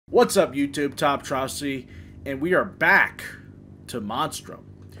What's up, YouTube? Tomtrocity, and we are back to Monstrum.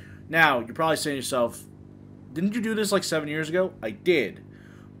 Now, you're probably saying to yourself, didn't you do this like 7 years ago? I did,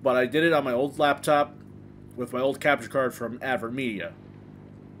 but I did it on my old laptop with my old capture card from Advert Media.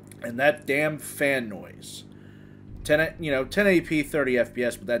 And that damn fan noise. 1080p, 30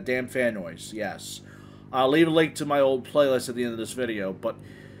 FPS, but that damn fan noise, yes. I'll leave a link to my old playlist at the end of this video, but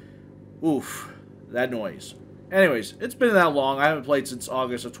oof, that noise. Anyways, it's been that long. I haven't played since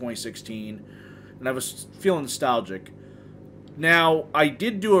August of 2016, and I was feeling nostalgic. Now, I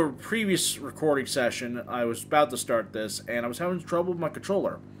did do a previous recording session. I was about to start this, and I was having trouble with my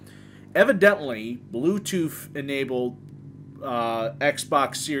controller. Evidently, Bluetooth-enabled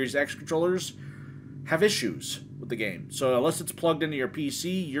Xbox Series X controllers have issues with the game. So unless it's plugged into your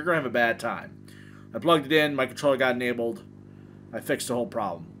PC, you're going to have a bad time. I plugged it in, my controller got enabled, I fixed the whole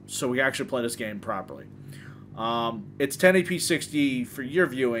problem. So we actually play this game properly. It's 1080p 60 for your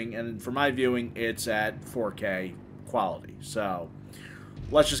viewing, and for my viewing, it's at 4K quality. So,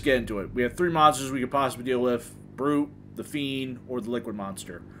 let's just get into it. We have 3 monsters we could possibly deal with: Brute, the Fiend, or the Liquid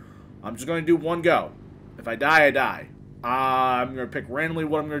Monster. I'm just going to do one go. If I die, I die. I'm going to pick randomly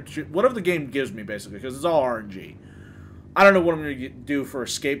what I'm going to choose, whatever the game gives me, basically, because it's all RNG. I don't know what I'm going to do for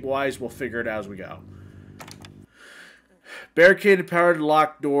escape-wise. We'll figure it out as we go. Barricaded, powered,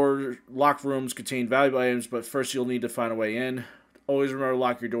 locked doors, locked rooms contain valuable items, but first you'll need to find a way in. Always remember to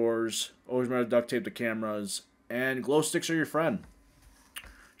lock your doors. Always remember to duct tape the cameras. And glow sticks are your friend.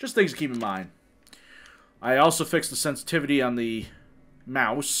 Just things to keep in mind. I also fixed the sensitivity on the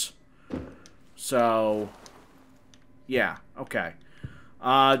mouse. So, yeah, okay.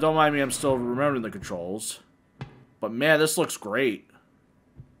 Don't mind me, I'm still remembering the controls. But man, this looks great.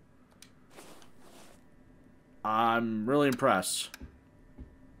 I'm really impressed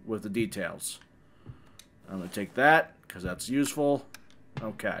with the details. I'm going to take that, because that's useful.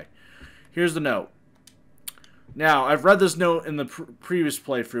 Okay. Here's the note. Now, I've read this note in the previous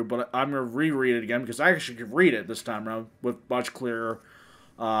playthrough, but I'm going to reread it again, because I actually could read it this time around with much clearer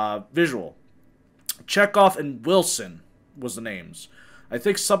visual. Chekhov and Wilson was the names. I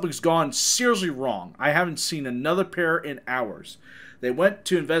think something's gone seriously wrong. I haven't seen another pair in hours. They went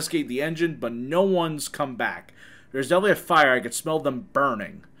to investigate the engine, but no one's come back. There's definitely a fire. I could smell them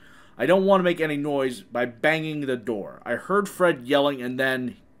burning. I don't want to make any noise by banging the door. I heard Fred yelling, and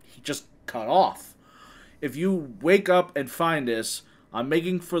then he just cut off. If you wake up and find this, I'm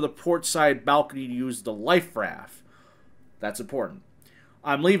making for the port side balcony to use the life raft. That's important.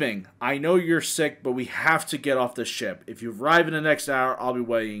 I'm leaving. I know you're sick, but we have to get off the ship. If you arrive in the next hour, I'll be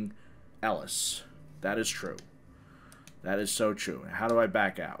waiting. Ellis. That is true. That is so true. How do I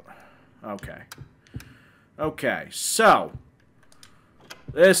back out? Okay. Okay, so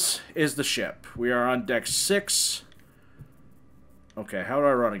this is the ship. We are on deck 6. Okay, how do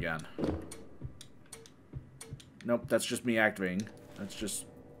I run again? Nope, that's just me activating. That's just...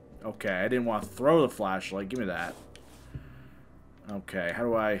 Okay, I didn't want to throw the flashlight. Give me that. Okay, how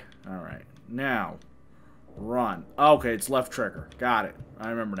do I... Alright, now, run. Okay, it's left trigger. Got it. I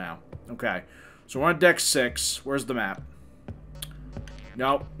remember now. Okay, so we're on deck 6. Where's the map?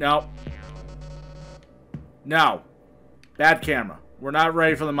 Nope, nope. No. Bad camera. We're not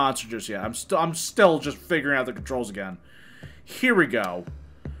ready for the monster just yet. I'm still just figuring out the controls again. Here we go.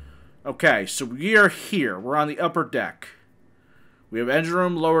 Okay, so we are here. We're on the upper deck. We have engine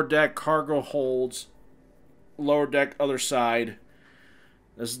room, lower deck, cargo holds, lower deck, other side.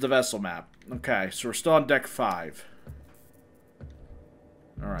 This is the vessel map. Okay, so we're still on deck 5.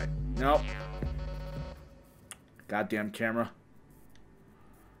 Alright. Nope. Goddamn camera.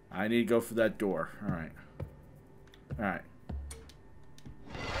 I need to go for that door. Alright. Alright.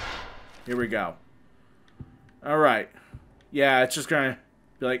 Here we go. Alright. Yeah, it's just gonna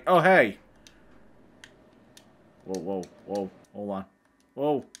be like, oh, hey. Whoa, whoa, whoa. Hold on.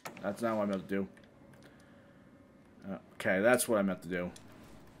 Whoa. That's not what I meant to do. Okay, that's what I meant to do.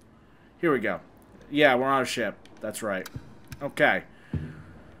 Here we go. Yeah, we're on a ship. That's right. Okay.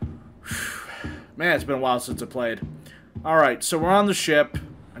 Man, it's been a while since I played. Alright, so we're on the ship.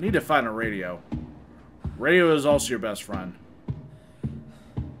 I need to find a radio. Radio is also your best friend.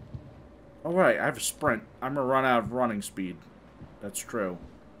 Alright, I have a sprint. I'm gonna run out of running speed. That's true.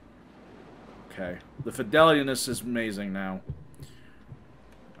 Okay. The fidelity in this is amazing now.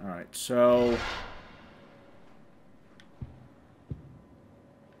 Alright, so...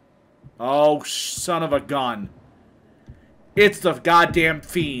 Oh, son of a gun. It's the goddamn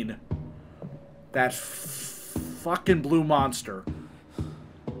Fiend. That fucking blue monster.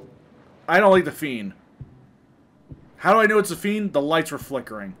 I don't like the Fiend. How do I know it's a Fiend? The lights were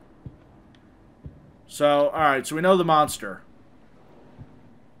flickering. So, alright, so we know the monster.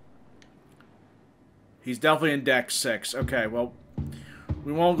 He's definitely in deck 6. Okay, well,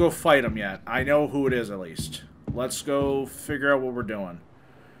 we won't go fight him yet. I know who it is, at least. Let's go figure out what we're doing.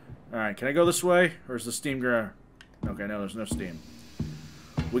 Alright, can I go this way? Or is the steam gonna... Okay, no, there's no steam.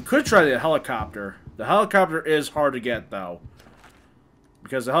 We could try the helicopter. The helicopter is hard to get, though.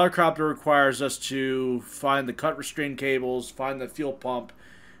 Because the helicopter requires us to find the cut restraint cables, find the fuel pump,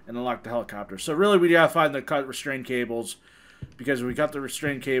 and unlock the helicopter. So really, we gotta find the cut restraint cables. Because if we cut the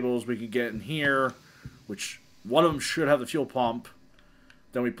restraint cables, we can get in here, which one of them should have the fuel pump.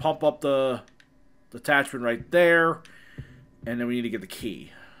 Then we pump up the attachment right there, and then we need to get the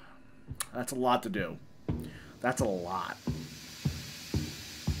key. That's a lot to do. That's a lot.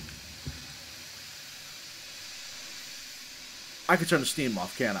 I can turn the steam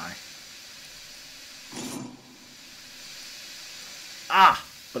off, can't I? Ah!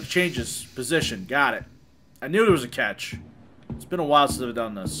 But it changes position. Got it. I knew there was a catch. It's been a while since I've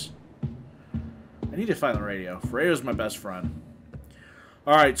done this. I need to find the radio. Radio's my best friend.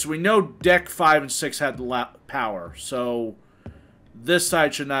 Alright, so we know deck 5 and 6 had the power. So this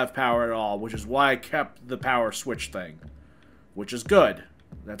side should not have power at all, which is why I kept the power switch thing. Which is good.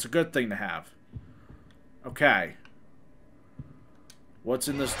 That's a good thing to have. Okay. What's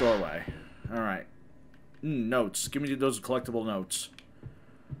in this doorway? Alright. Notes. Give me those collectible notes.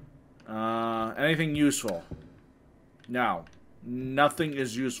 Anything useful? No. Nothing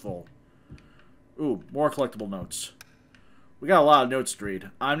is useful. Ooh, more collectible notes. We got a lot of notes to read.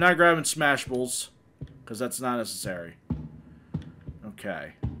 I'm not grabbing Smashables, because that's not necessary.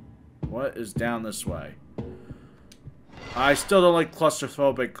 Okay. What is down this way? I still don't like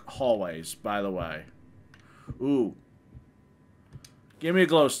claustrophobic hallways, by the way. Ooh. Give me a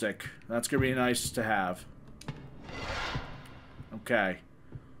glow stick. That's going to be nice to have. Okay.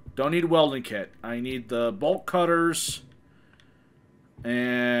 Don't need a welding kit. I need the bolt cutters.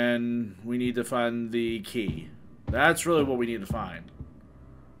 And we need to find the key. That's really what we need to find.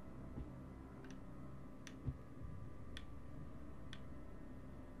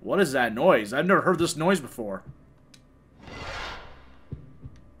 What is that noise? I've never heard this noise before.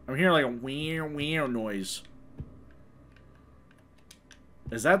 I'm hearing like a wee noise.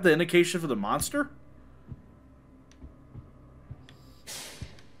 Is that the indication for the monster?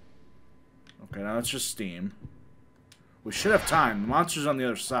 Okay, now it's just steam. We should have time. The monster's on the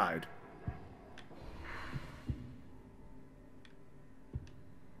other side.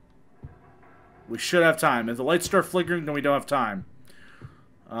 We should have time. If the lights start flickering, then we don't have time.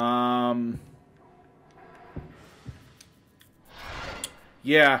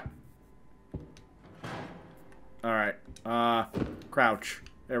 Yeah. Alright. Crouch.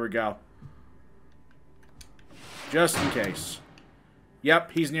 There we go. Just in case.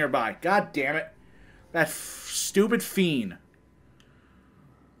 Yep, he's nearby. God damn it. That stupid Fiend.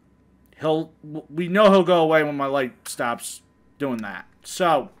 We know he'll go away when my light stops doing that.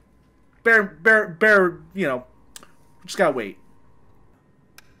 So, you know, just gotta wait.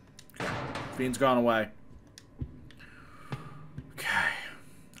 Fiend's gone away. Okay.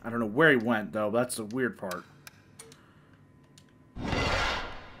 I don't know where he went, though. That's the weird part.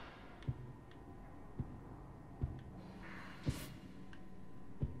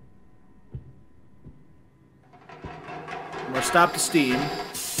 I'm gonna stop the steam.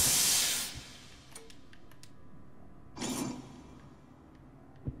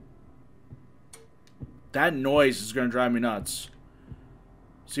 That noise is gonna drive me nuts.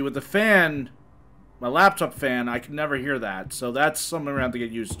 See, with the fan, my laptop fan, I can never hear that. So that's something we're gonna have to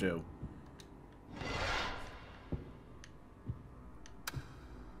get used to.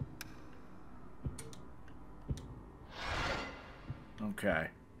 Okay.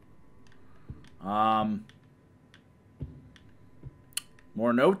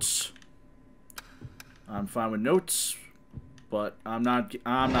 More notes. I'm fine with notes, but I'm not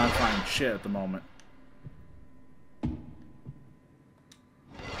finding shit at the moment.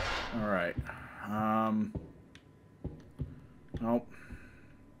 All right. Nope.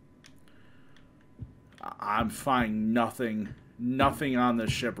 I'm finding nothing on this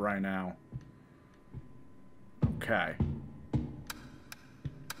ship right now. Okay.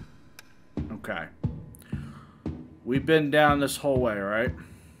 Okay. We've been down this whole way, right?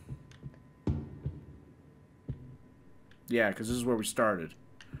 Yeah, because this is where we started.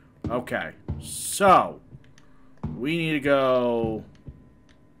 Okay. So, we need to go...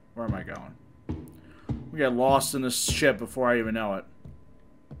 Where am I going? We got lost in this ship before I even know it.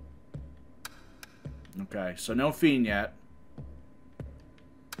 Okay, so no Fiend yet.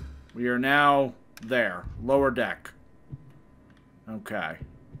 We are now there. Lower deck. Okay.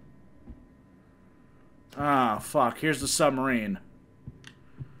 Ah, fuck. Here's the submarine.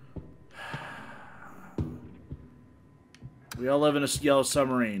 We all live in a yellow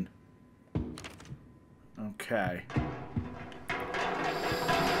submarine. Okay.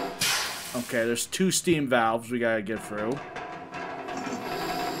 Okay, there's 2 steam valves we gotta get through.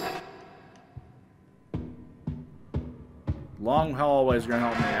 Long hallways are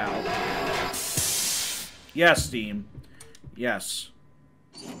gonna help me out. Yes, steam. Yes.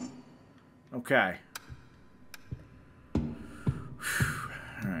 Okay.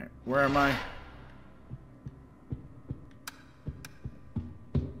 Alright, where am I?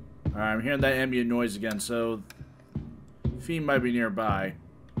 Alright, I'm hearing that ambient noise again, so Fiend might be nearby.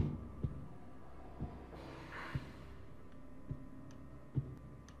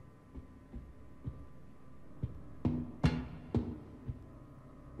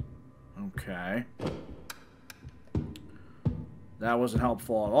 Okay. That wasn't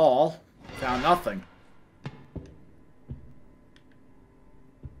helpful at all. Found nothing.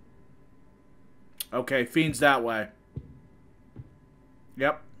 Okay, Fiend's that way.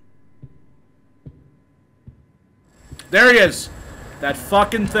 Yep. There he is! That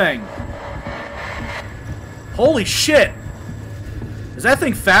fucking thing. Holy shit! Is that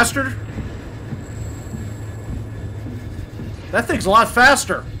thing faster? That thing's a lot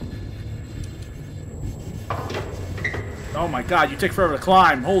faster. Oh my god, you take forever to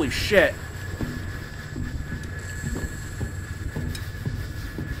climb. Holy shit.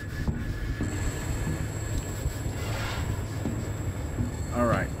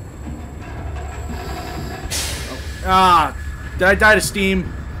 Alright. Oh. Ah! Did I die to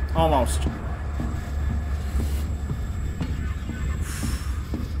steam? Almost.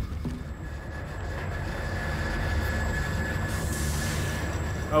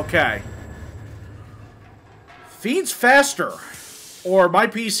 Okay. Fiend's faster. Or my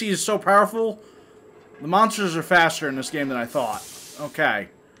PC is so powerful, the monsters are faster in this game than I thought. Okay.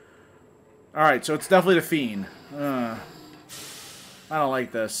 Alright, so it's definitely the Fiend. I don't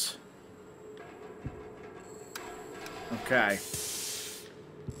like this. Okay.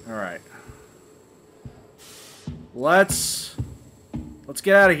 Alright. Let's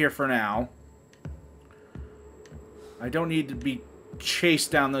get out of here for now. I don't need to be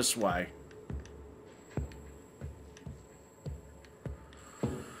chased down this way.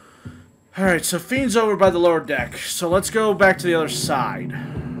 Alright, so Fiend's over by the lower deck. So let's go back to the other side.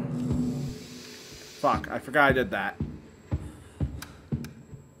 Fuck, I forgot I did that.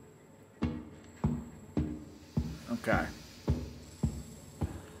 Okay.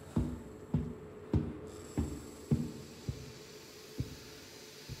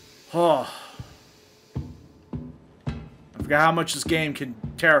 Oh. I forgot how much this game can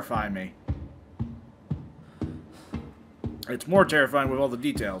terrify me. It's more terrifying with all the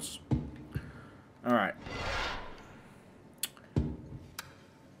details. Alright.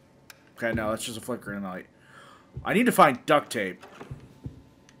 Okay, no, that's just a flicker in the light. I need to find duct tape.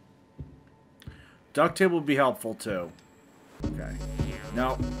 Duct tape will be helpful, too. Okay.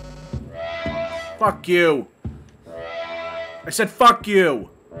 No. Fuck you! I said fuck you!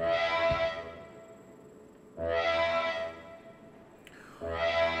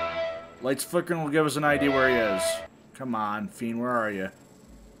 Lights flickering will give us an idea where he is. Come on, Fiend, where are you?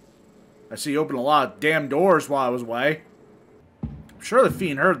 I see you open a lot of damn doors while I was away. I'm sure the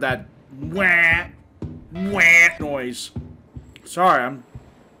Fiend heard that wah, wah noise. Sorry,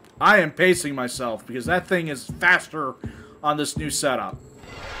 I am pacing myself because that thing is faster on this new setup.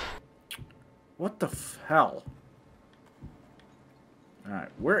 What the hell?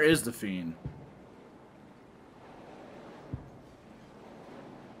 Alright, where is the Fiend?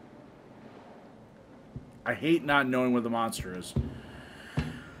 I hate not knowing where the monster is.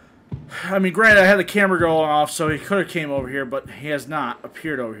 I mean, granted, I had the camera going off, so he could have came over here, but he has not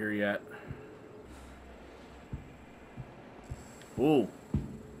appeared over here yet. Ooh.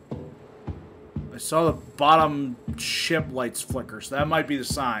 I saw the bottom ship lights flicker, so that might be the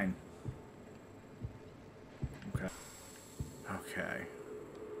sign. Okay. Okay.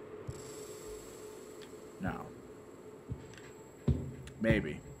 No.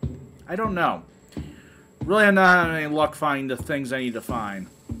 Maybe. I don't know. Really, I'm not having any luck finding the things I need to find.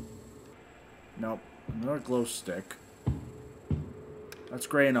 Nope. Another glow stick. That's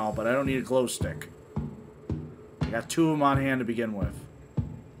great and all, but I don't need a glow stick. I got 2 of them on hand to begin with.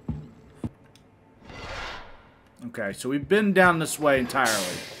 Okay, so we've been down this way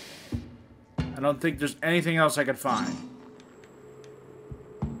entirely. I don't think there's anything else I could find.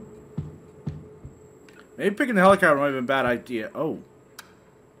 Maybe picking the helicopter might have been a bad idea. Oh.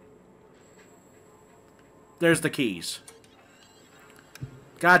 There's the keys.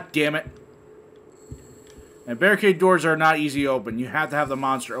 God damn it. And barricade doors are not easy to open. You have to have the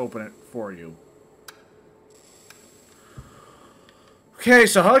monster open it for you. Okay,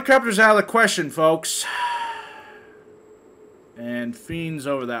 so helicopter's out of the question, folks. And Fiend's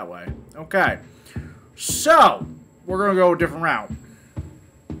over that way. Okay. So, we're going to go a different route.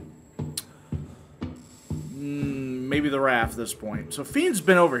 Maybe the raft at this point. So, Fiend's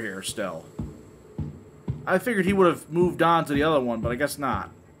been over here still. I figured he would have moved on to the other one, but I guess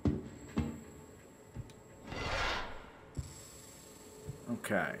not.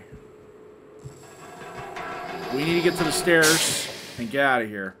 Okay. We need to get to the stairs and get out of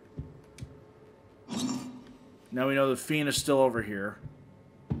here. Now we know the Fiend is still over here.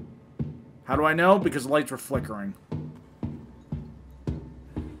 How do I know? Because the lights were flickering.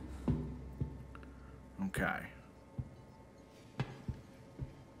 Okay.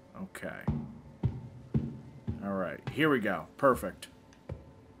 Okay. Alright, here we go. Perfect.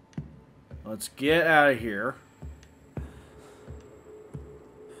 Let's get out of here.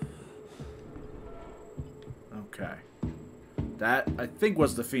 Okay. That, I think,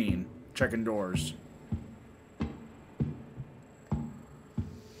 was the Fiend. Checking doors.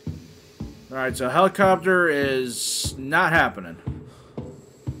 Alright, so helicopter is not happening.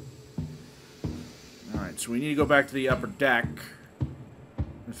 Alright, so we need to go back to the upper deck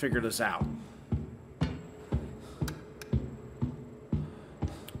and figure this out.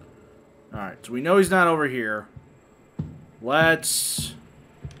 Alright, so we know he's not over here. Let's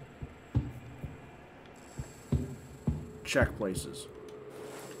check places.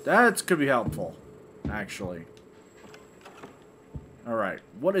 That could be helpful, actually. Alright,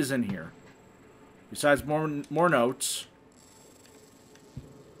 what is in here? Besides more notes,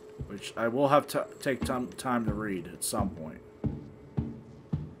 which I will have to take time to read at some point.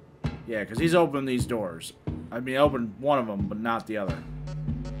 Yeah, because he's opened these doors. I mean, opened one of them, but not the other.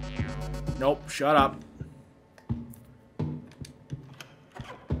 Nope, shut up.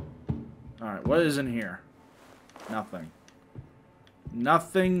 Alright, what is in here? Nothing.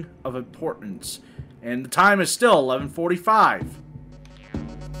 Nothing of importance. And the time is still 11:45.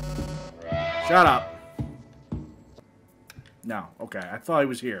 Shut up. No, okay. I thought he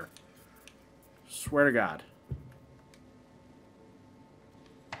was here. Swear to God.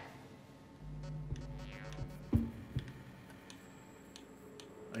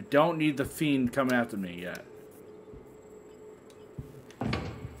 I don't need the Fiend coming after me yet.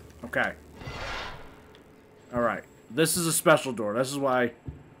 Okay. Alright. This is a special door. This is why...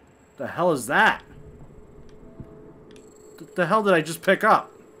 The hell is that? What the hell did I just pick up?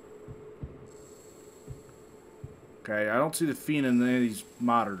 Okay, I don't see the Fiend in any of these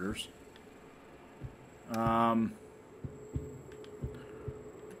monitors. No,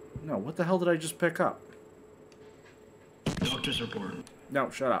 what the hell did I just pick up? Doctor's report.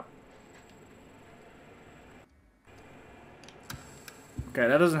 No, shut up. Okay,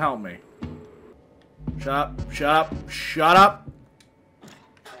 that doesn't help me. Shut up, shut up, shut up!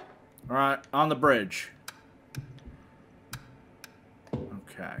 Alright, on the bridge.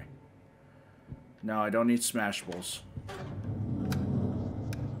 Okay. No, I don't need smashables.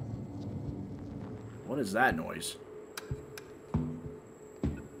 What is that noise?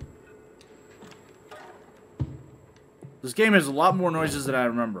 This game has a lot more noises than I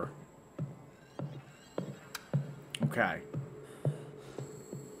remember. Okay.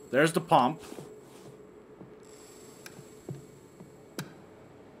 There's the pump.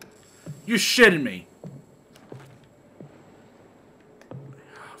 You're shitting me.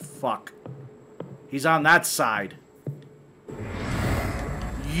 Fuck. He's on that side.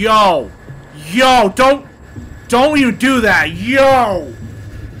 Yo! Yo! Don't even do that! Yo!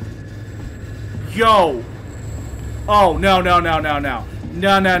 Yo! Oh, no, no, no, no, no.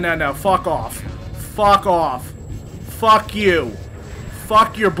 No, no, no, no. Fuck off. Fuck off. Fuck you.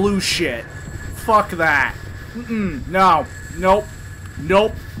 Fuck your blue shit. Fuck that. No. Nope.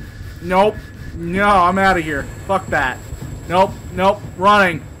 Nope. Nope. No, I'm out of here. Fuck that. Nope. Nope.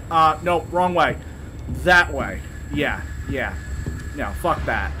 Running. Nope. Wrong way. That way. Yeah. Yeah. No, fuck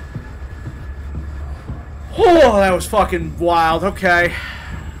that. Oh, that was fucking wild. Okay.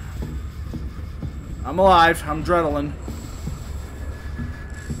 I'm alive. I'm adrenaline.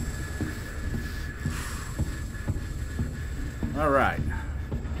 Alright.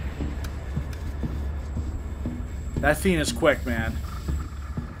 That Fiend is quick, man.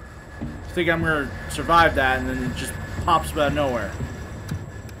 I think I'm gonna survive that, and then it just pops out of nowhere.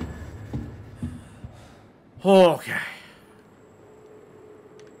 Okay.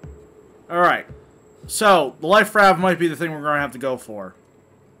 Alright. So, the life raft might be the thing we're gonna have to go for.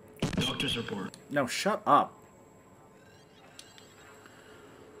 Doctor's report. No, shut up.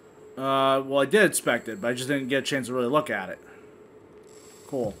 Well, I did inspect it, but I just didn't get a chance to really look at it.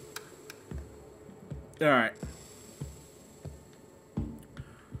 Cool. Alright.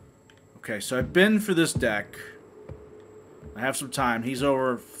 Okay, so I've been for this deck. I have some time. He's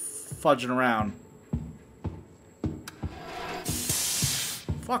over fudging around.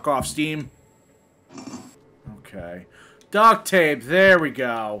 Fuck off, Steam. Okay. Duct tape. There we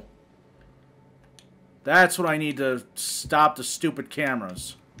go. That's what I need to stop the stupid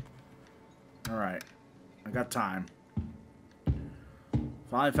cameras. Alright. I got time.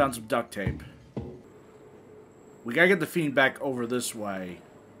 Finally found some duct tape. We gotta get the Fiend back over this way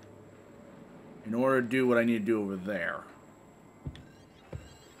in order to do what I need to do over there.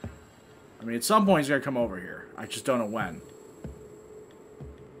 I mean, at some point he's gonna come over here. I just don't know when.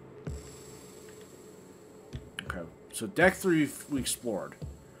 Okay, so deck 3 we explored.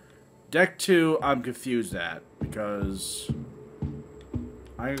 Deck 2 I'm confused at because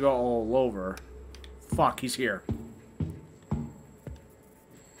I'm gonna go all over. Fuck, he's here.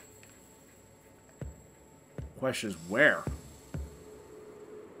 Question is where?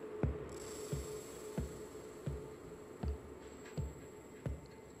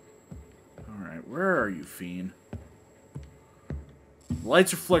 Alright, where are you, Fiend? The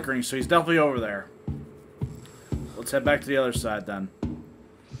lights are flickering, so he's definitely over there. Let's head back to the other side then.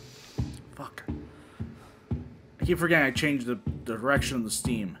 Fuck. I keep forgetting I changed the direction of the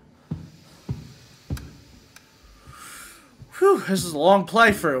steam. Whew, this is a long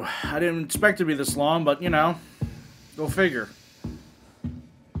playthrough. I didn't expect it to be this long, but, you know, go figure.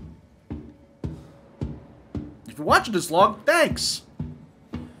 If you're watching this long, thanks!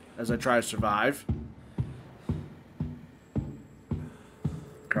 As I try to survive.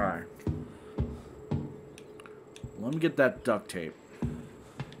 Okay. Let me get that duct tape.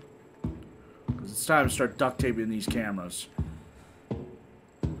 Because it's time to start duct taping these cameras.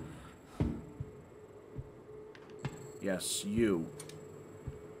 Yes, you.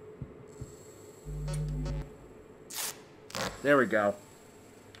 There we go.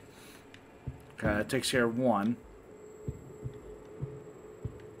 Okay, that takes care of one.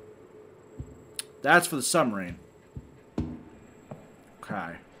 That's for the submarine.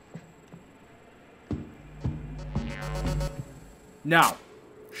 Okay. No.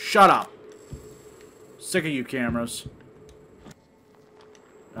 Shut up. Sick of you cameras.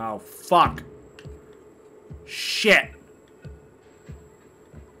 Oh, fuck. Shit.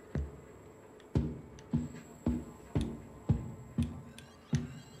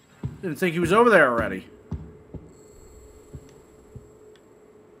 Didn't think he was over there already.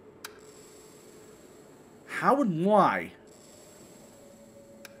 How and why?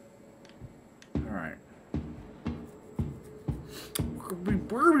 Alright.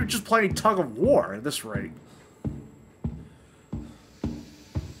 We're just playing tug of war at this rate.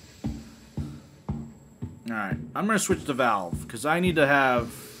 Alright, I'm going to switch the valve, because I need to have...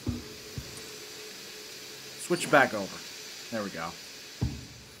 Switch it back over. There we go.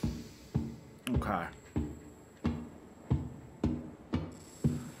 Okay.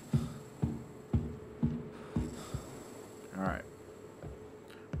 Alright.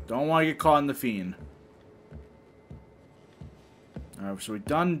 Don't want to get caught in the Fiend. Alright, so we've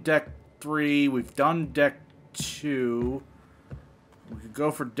done deck 3. We've done deck 2. We could go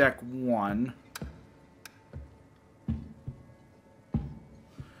for deck 1.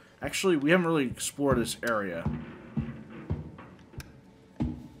 Actually, we haven't really explored this area.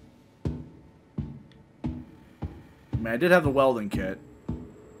 I mean, I did have the welding kit.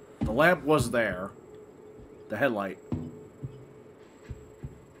 The lamp was there. The headlight.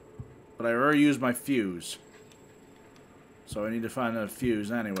 But I already used my fuse. So I need to find that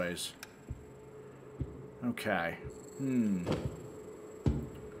fuse anyways. Okay.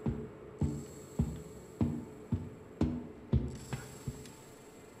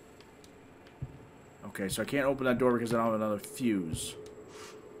 Okay, so I can't open that door because I don't have another fuse.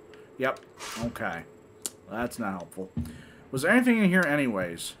 Yep. Okay. Well, that's not helpful. Was there anything in here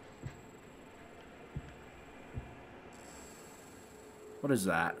anyways? What is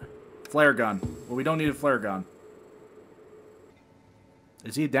that? Flare gun. Well, we don't need a flare gun.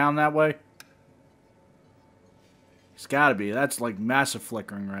 Is he down that way? He's gotta be. That's like massive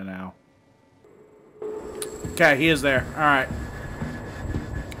flickering right now. Okay, he is there. Alright.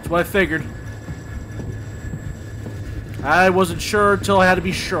 That's what I figured. I wasn't sure until I had to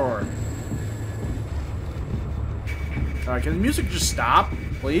be sure. Alright, can the music just stop,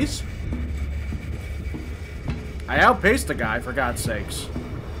 please? I outpaced the guy, for God's sakes.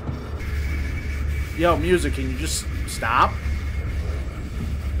 Yo, music, can you just stop?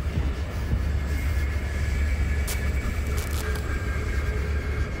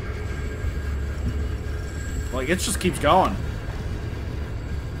 Like, it just keeps going.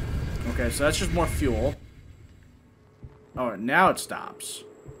 Okay, so that's just more fuel. Alright, now it stops.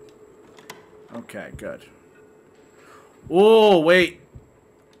 Okay, good. Oh, wait.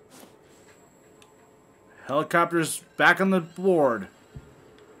 Helicopter's back on the board.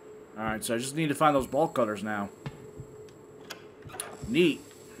 Alright, so I just need to find those bolt cutters now. Neat.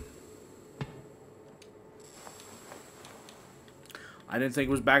 I didn't think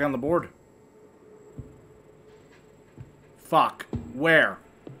it was back on the board. Fuck. Where?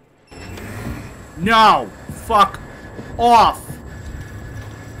 No! Fuck off!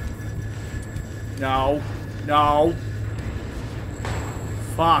 No. No.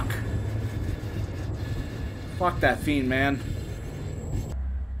 Fuck. Fuck that Fiend, man.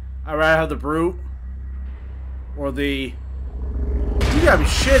 I'd rather have the Brute. Or the... You gotta be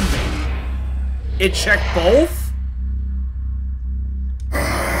shitting me. It checked both?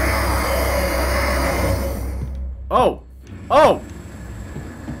 Oh. Oh!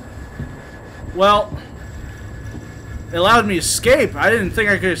 Well... It allowed me to escape. I didn't think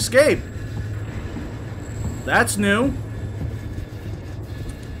I could escape. That's new.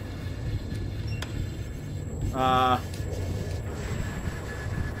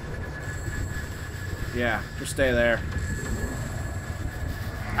 Yeah, just stay there.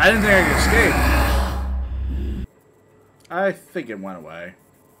 I didn't think I could escape. I think it went away.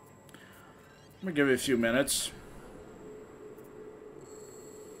 I'm gonna give it a few minutes.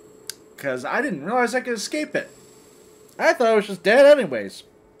 Because I didn't realize I could escape it. I thought I was just dead anyways.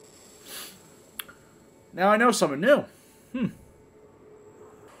 Now I know something new.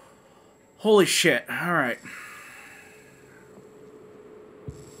 Holy shit. Alright.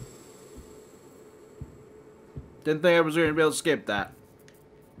 Didn't think I was going to be able to escape that.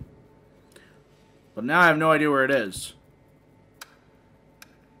 But now I have no idea where it is.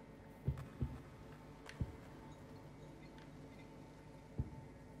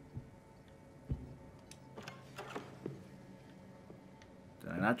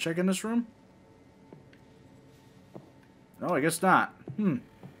 Did I not check in this room? No, I guess not.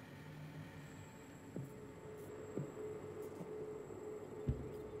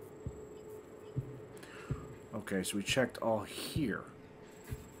 Okay, so we checked all here.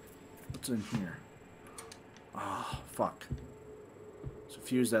 What's in here? Oh, fuck. It's a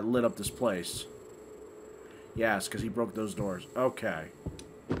fuse that lit up this place. Yes, because he broke those doors. Okay.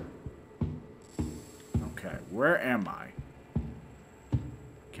 Okay, where am I?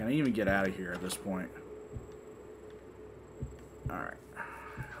 Can I even get out of here at this point? Alright.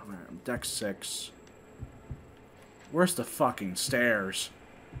 Alright, I'm deck 6. Where's the fucking stairs?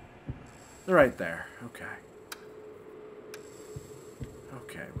 They're right there. Okay.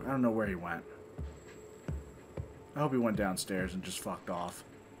 Okay, I don't know where he went. I hope he went downstairs and just fucked off.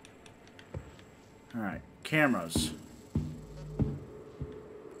 Alright, cameras.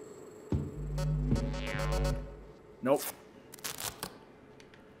 Nope.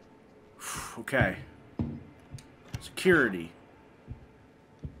 Okay. Security.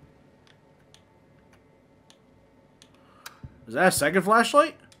 Is that a second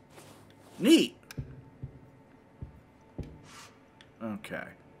flashlight? Neat. Okay.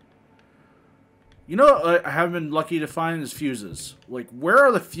 You know what I haven't been lucky to find is fuses. Like, where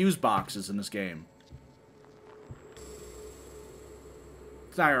are the fuse boxes in this game?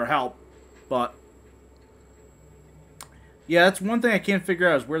 It's not gonna help, but... Yeah, that's one thing I can't figure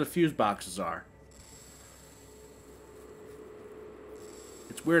out is where the fuse boxes are.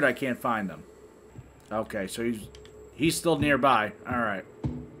 It's weird I can't find them. Okay, so he's still nearby. Alright.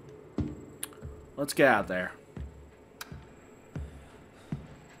 Let's get out there.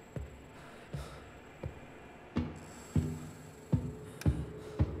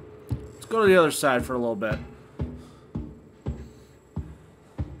 Let's go to the other side for a little bit.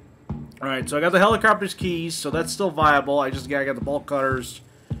 Alright, so I got the helicopter's keys, so that's still viable. I just gotta get the bolt cutters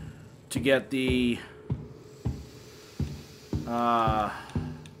to get the... Alright.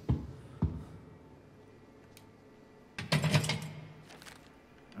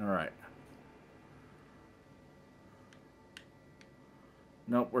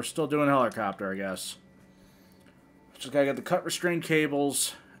 Nope, we're still doing helicopter, I guess. Just gotta get the cut restraint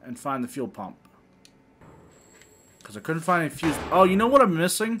cables and find the fuel pump. Because I couldn't find any fuse... Oh, you know what I'm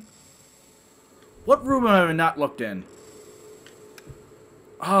missing? What room have I not looked in?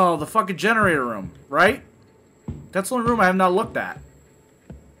 Oh, the fucking generator room, right? That's the only room I have not looked at.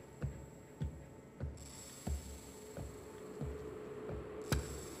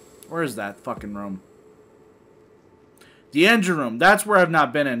 Where is that fucking room? The engine room. That's where I've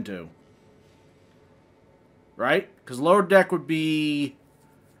not been into. Right? Because lower deck would be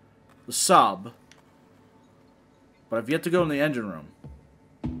the sub. But I've yet to go in the engine room.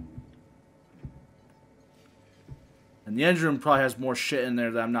 And the engine room probably has more shit in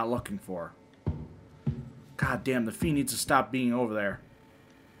there that I'm not looking for. God damn, the Fiend needs to stop being over there.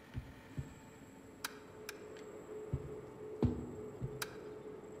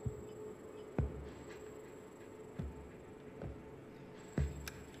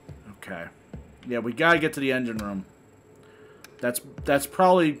 Okay. Yeah, we gotta get to the engine room. That's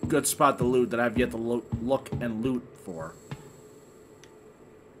probably a good spot to loot that I've yet to look and loot for.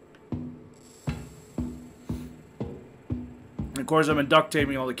 And of course, I've been duct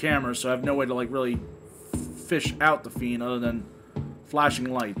taping all the cameras, so I have no way to like really fish out the Fiend other than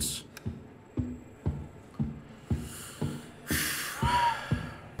flashing lights.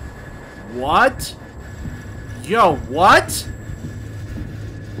 What? Yo, what?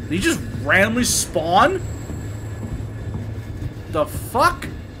 Did he just randomly spawn? The fuck?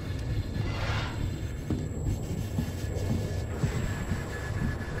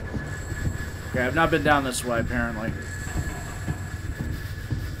 Okay, I've not been down this way, apparently.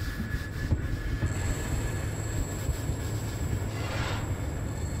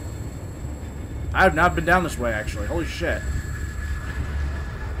 I have not been down this way, actually. Holy shit.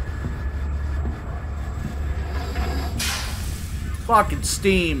 Fucking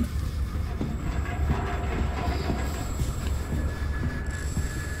steam.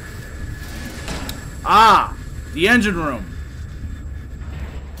 Ah! The engine room.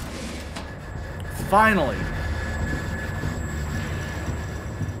 Finally.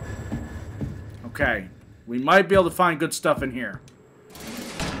 Okay. We might be able to find good stuff in here.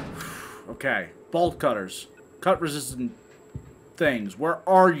 Okay. Bolt cutters. Cut-resistant things. Where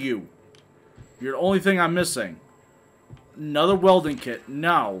are you? You're the only thing I'm missing. Another welding kit.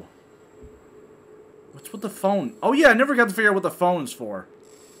 No. What's with the phone? Oh yeah, I never got to figure out what the phone's for.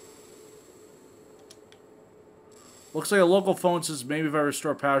 Looks like a local phone says maybe if I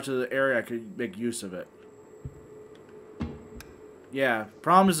restore power to the area, I could make use of it. Yeah,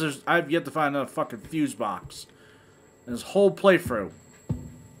 problem is I've yet to find another fucking fuse box. In this whole playthrough.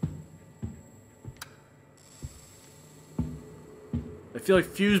 I feel like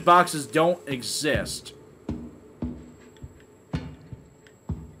fuse boxes don't exist.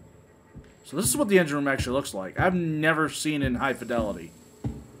 So this is what the engine room actually looks like. I've never seen it in high fidelity.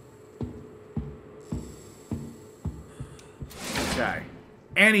 Okay.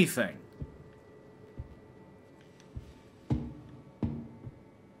 Anything.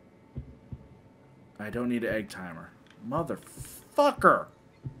 I don't need an egg timer. Motherfucker!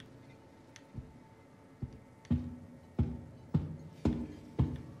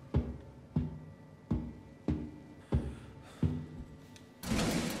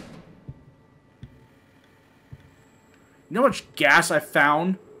 You know how much gas I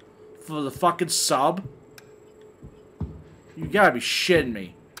found for the fucking sub? You gotta be shitting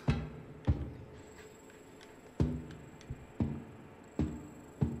me.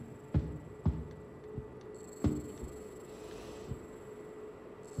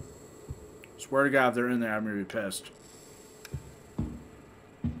 Swear to God, if they're in there, I'm gonna be pissed.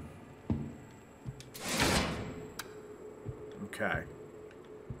 Okay.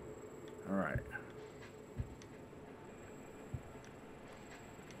 Alright.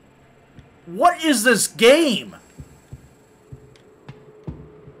 What is this game?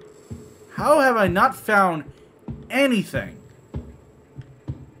 How have I not found anything?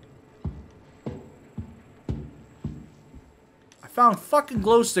 I found fucking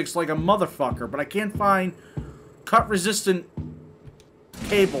glow sticks like a motherfucker, but I can't find cut-resistant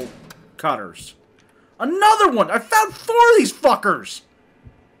cable cutters. Another one! I found 4 of these fuckers!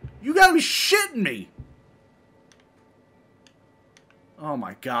 You gotta be shitting me! Oh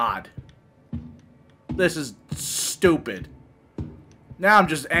my god. This is stupid. Now I'm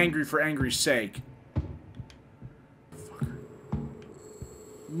just angry for angry's sake. Fucker.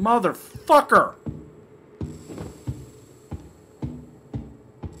 Motherfucker!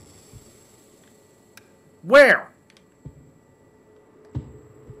 Where?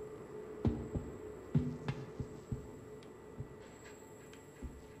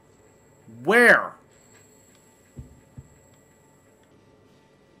 Where?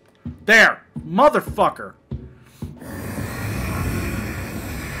 There! Motherfucker!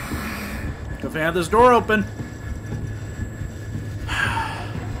 If I have this door open. I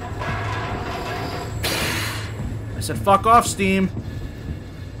said fuck off, Steam.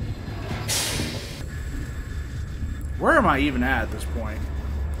 Where am I even at this point?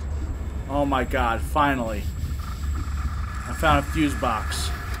 Oh my god, finally. I found a fuse box.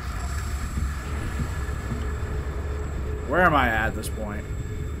 Where am I at this point?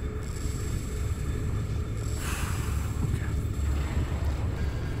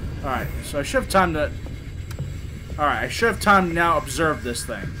 Alright, so I should have time to... Alright, I should have time to now observe this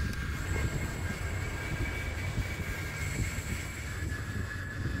thing.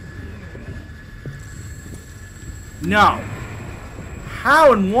 No.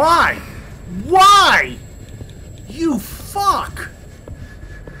 How and why? Why? You fuck!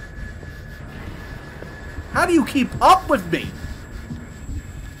 How do you keep up with me?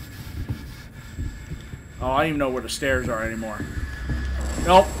 Oh, I don't even know where the stairs are anymore.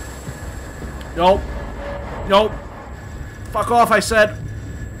 Nope. Nope. Nope. Fuck off, I said.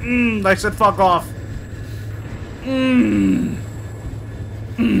 I said fuck off. I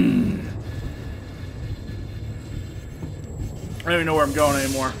don't even know where I'm going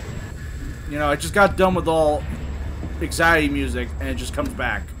anymore. You know, I just got done with all anxiety music, and it just comes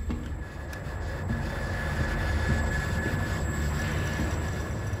back.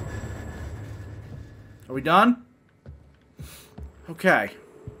 Are we done? Okay.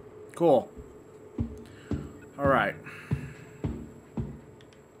 Cool. Alright.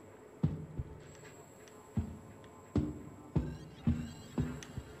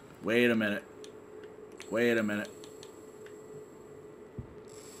 Wait a minute. Wait a minute.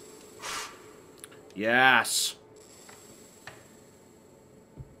 Yes.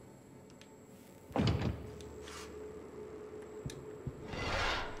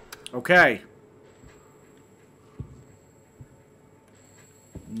 Okay.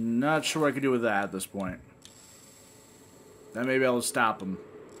 Not sure what I can do with that at this point. Then maybe I'll stop him.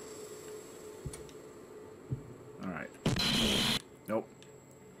 Alright. Nope.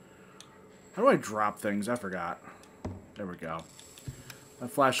 How do I drop things? I forgot. There we go. My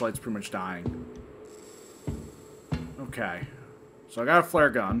flashlight's pretty much dying. Okay. So I got a flare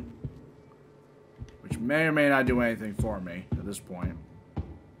gun. Which may or may not do anything for me at this point.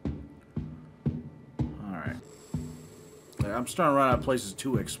 Alright. I'm starting to run out of places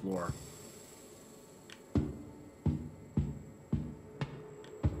to explore.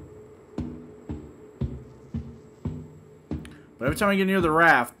 But every time I get near the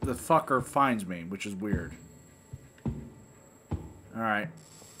raft, the fucker finds me, which is weird. Alright.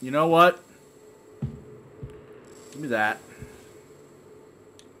 You know what? Give me that.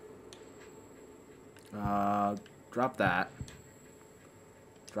 Drop that.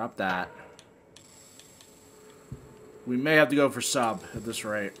 Drop that. We may have to go for sub at this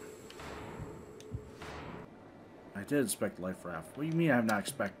rate. I did inspect the life raft. What do you mean I have not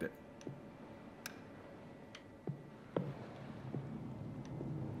expected?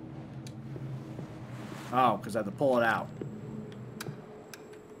 Oh, because I had to pull it out.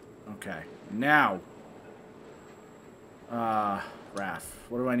 Okay. Now. Raft.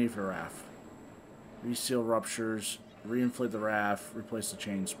 What do I need for raft? Reseal ruptures. Reinflate the raft. Replace the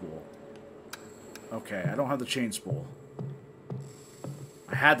chain spool. Okay, I don't have the chain spool.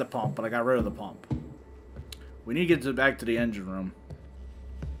 I had the pump, but I got rid of the pump. We need to get back to the engine room.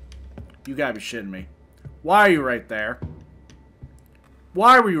 You gotta be shitting me. Why are you right there?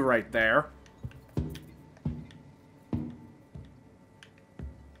 Why were you right there?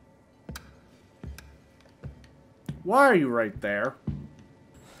 Why are you right there?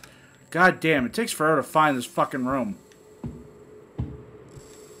 God damn, it takes forever to find this fucking room.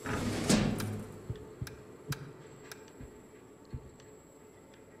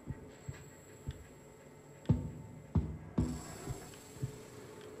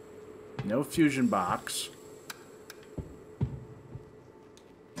 No fusion box.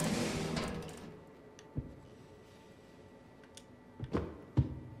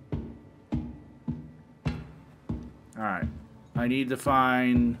 Alright. I need to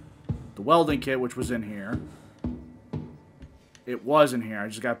find the welding kit, which was in here. It was in here. I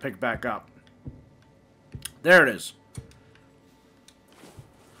just got to pick back up. There it is.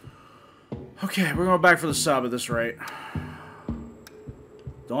 Okay, we're going back for the sub at this rate.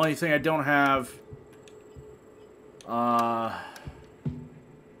 The only thing I don't have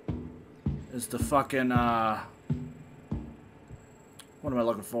is the fucking what am I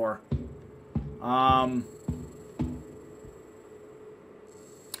looking for?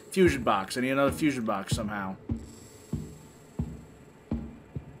 Fusion box. I need another fusion box somehow.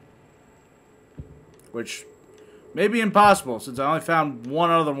 Which may be impossible since I only found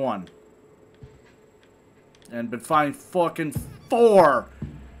one other one. And been finding fucking 4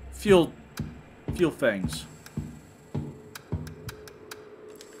 fuel things.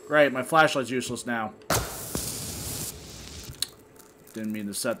 Great, my flashlight's useless now. Didn't mean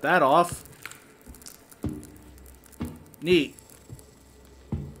to set that off. Neat.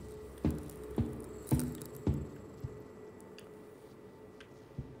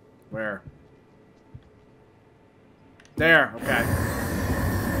 Where? There, okay.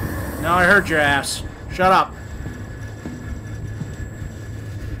 Now I heard your ass. Shut up.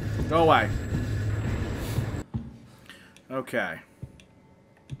 Go away. Okay.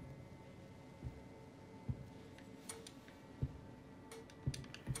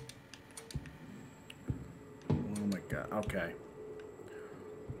 Yeah, okay.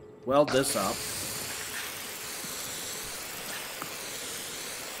 Weld this up.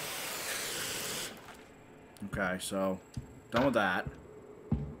 Okay, so done with that.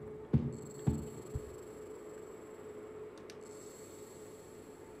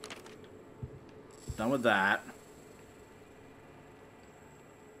 Done with that.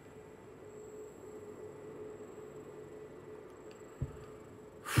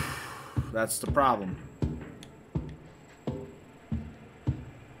 That's the problem.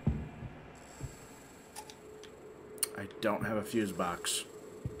 I don't have a fuse box.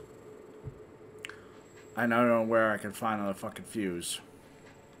 I don't know where I can find another fucking fuse.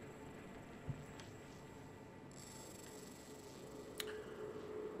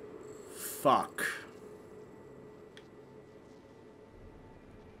 Fuck.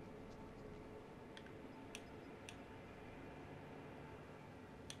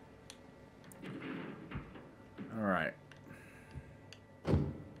 All right.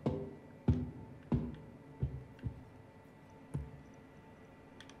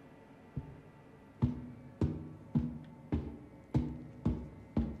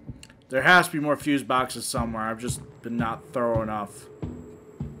 There has to be more fuse boxes somewhere. I've just been not thorough enough.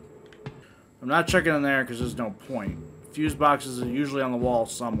 I'm not checking in there because there's no point. Fuse boxes are usually on the wall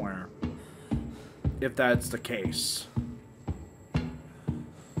somewhere. If that's the case.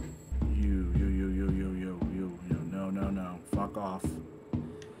 No. Fuck off.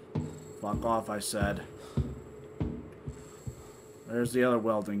 Fuck off, I said. There's the other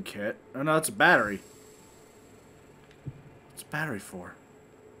welding kit. Oh no, it's a battery. What's a battery for?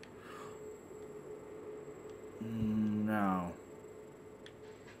 No.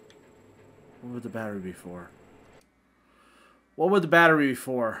 What would the battery be for? What would the battery be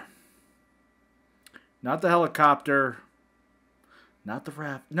for? Not the helicopter. Not the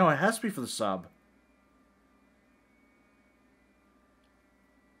raft. No, it has to be for the sub.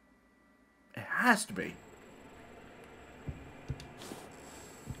 It has to be.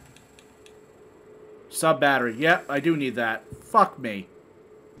 Sub battery. Yep, I do need that. Fuck me.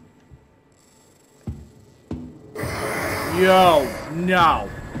 Yo, no.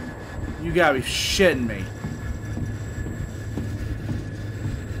 You gotta be shitting me.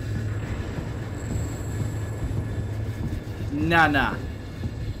 Nah.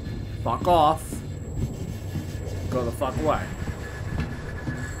 Fuck off. Go the fuck away.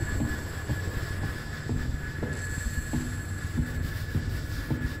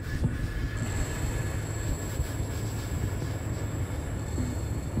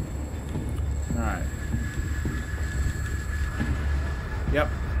 Alright. Yep.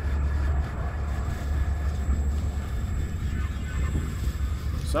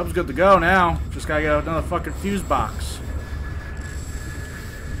 Sub's good to go now. Just gotta get another fucking fuse box.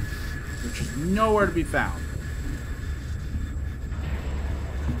 Which is nowhere to be found.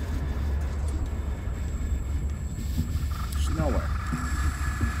 Just nowhere.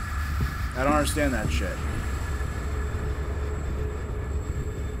 I don't understand that shit.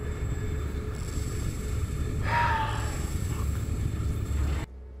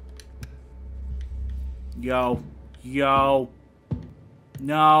 Yo.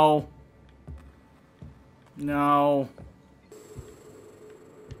 No.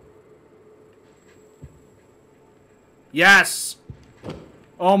 Yes!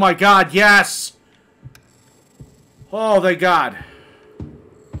 Oh my god, yes! Oh, thank God.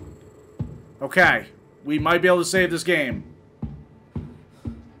 Okay. We might be able to save this game.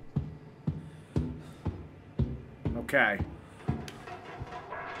 Okay.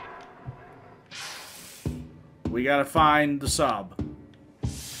 We gotta find the sub.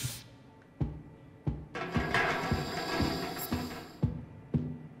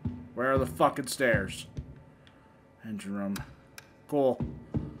 Where are the fucking stairs? Engine room. Cool.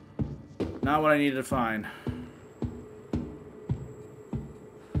 Not what I needed to find.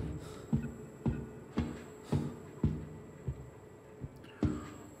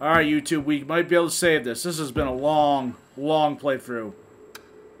 Alright, YouTube, we might be able to save this. This has been a long playthrough.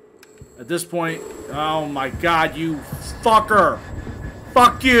 At this point, oh my god, you fucker!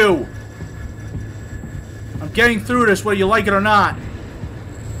 Fuck you! I'm getting through this whether you like it or not.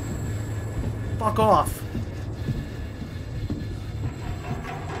 Fuck off.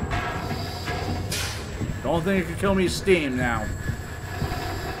 The only thing that can kill me is steam now.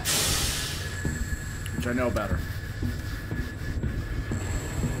 Which I know better.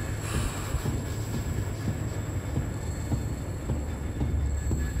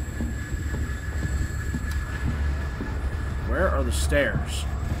 Where are the stairs?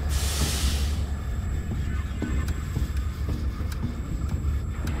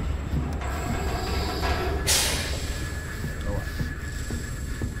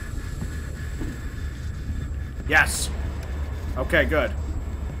 Yes. Okay, good.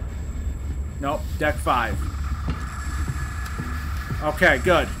 Nope, deck 5. Okay,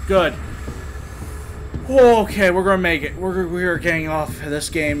 good, good. Okay, we're gonna make it. We're getting off this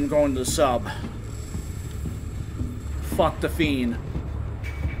game, going to the sub. Fuck the Fiend.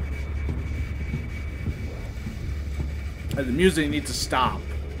 And the music needs to stop.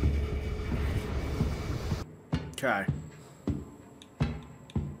 Okay.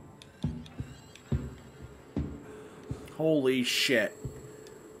 Holy shit.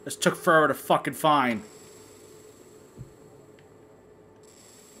 This took forever to fucking find.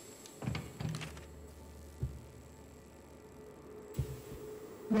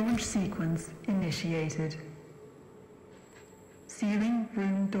 Launch sequence initiated. Sealing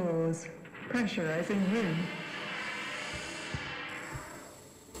room doors. Pressurizing room.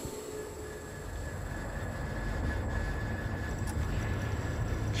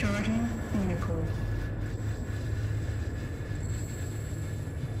 Charging vehicle.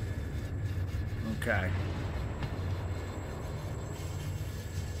 Okay.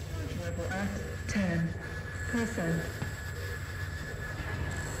 Level at 10%.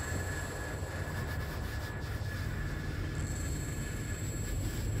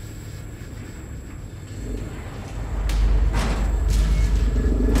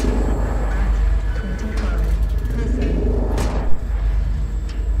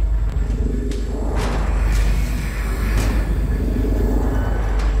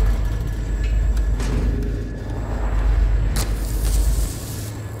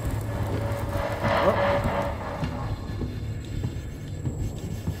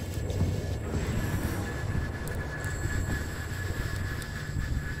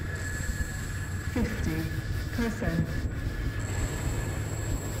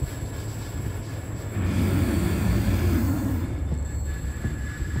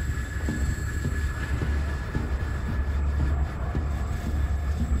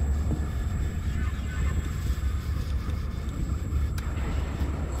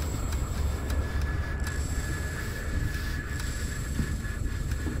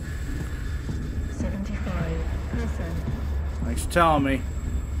 Thanks for telling me.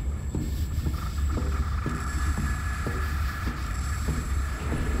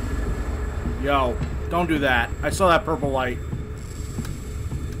 Yo, don't do that. I saw that purple light.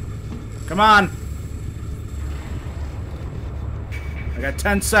 Come on. I got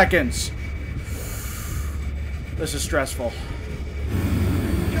 10 seconds. This is stressful.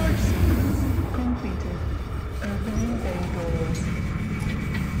 Charge sequence completed. Opening bay doors.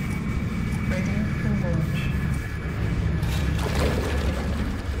 Ready for launch.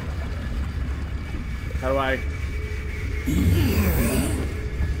 How do I...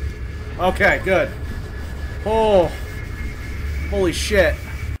 Okay, good. Oh. Holy shit.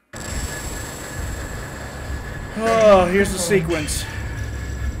 Oh, here's the sequence.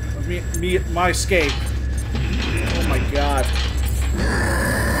 Of my escape. Oh my god.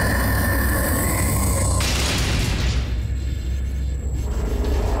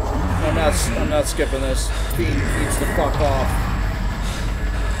 I'm not skipping this. Fiend needs to fuck off.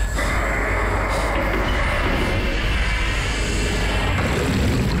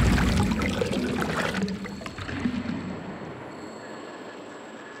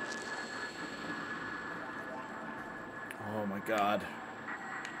 Oh my god.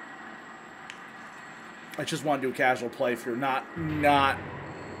 I just want to do a casual playthrough, not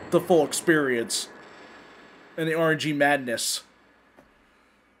the full experience and the RNG madness.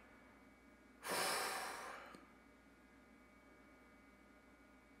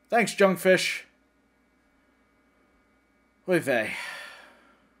 Thanks, Junkfish. Oy vey.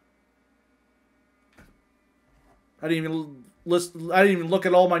 I didn't even look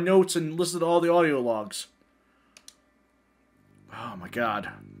at all my notes and listen to all the audio logs. Oh my god.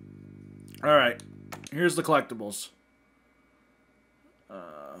 Alright. Here's the collectibles.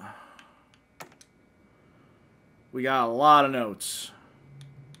 We got a lot of notes.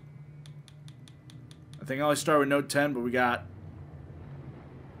 I think I only started with note 10, but we got...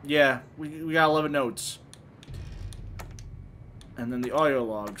 Yeah, we got 11 notes. And then the audio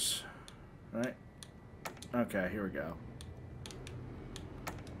logs. Right? Okay, here we go.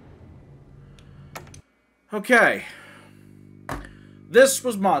 Okay. This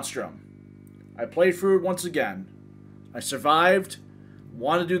was Monstrum. I played through it once again. I survived,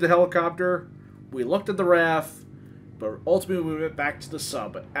 wanted to do the helicopter, we looked at the raft, but ultimately we went back to the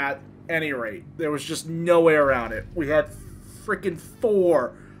sub. At any rate, there was just no way around it. We had freaking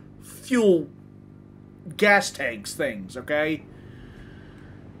 4 fuel gas tanks things, okay?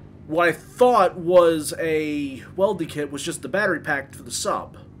 What I thought was a welding kit was just the battery pack for the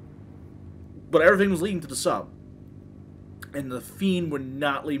sub. But everything was leading to the sub. And the Fiend would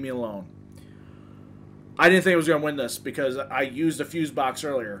not leave me alone. I didn't think I was going to win this because I used a fuse box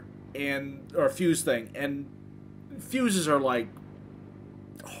earlier. Or a fuse thing. And fuses are like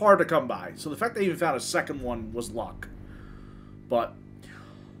hard to come by. So the fact that I even found a second one was luck. But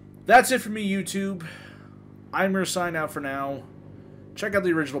that's it for me, YouTube. I'm going to sign out for now. Check out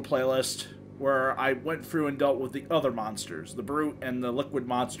the original playlist where I went through and dealt with the other monsters. The Brute and the Liquid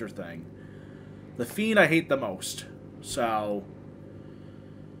Monster thing. The Fiend I hate the most. So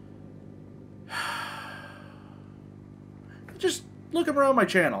just look around my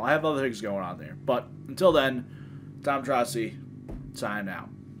channel. I have other things going on there. But until then, Tomtrocity, signing out.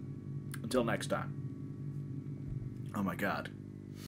 Until next time. Oh my god.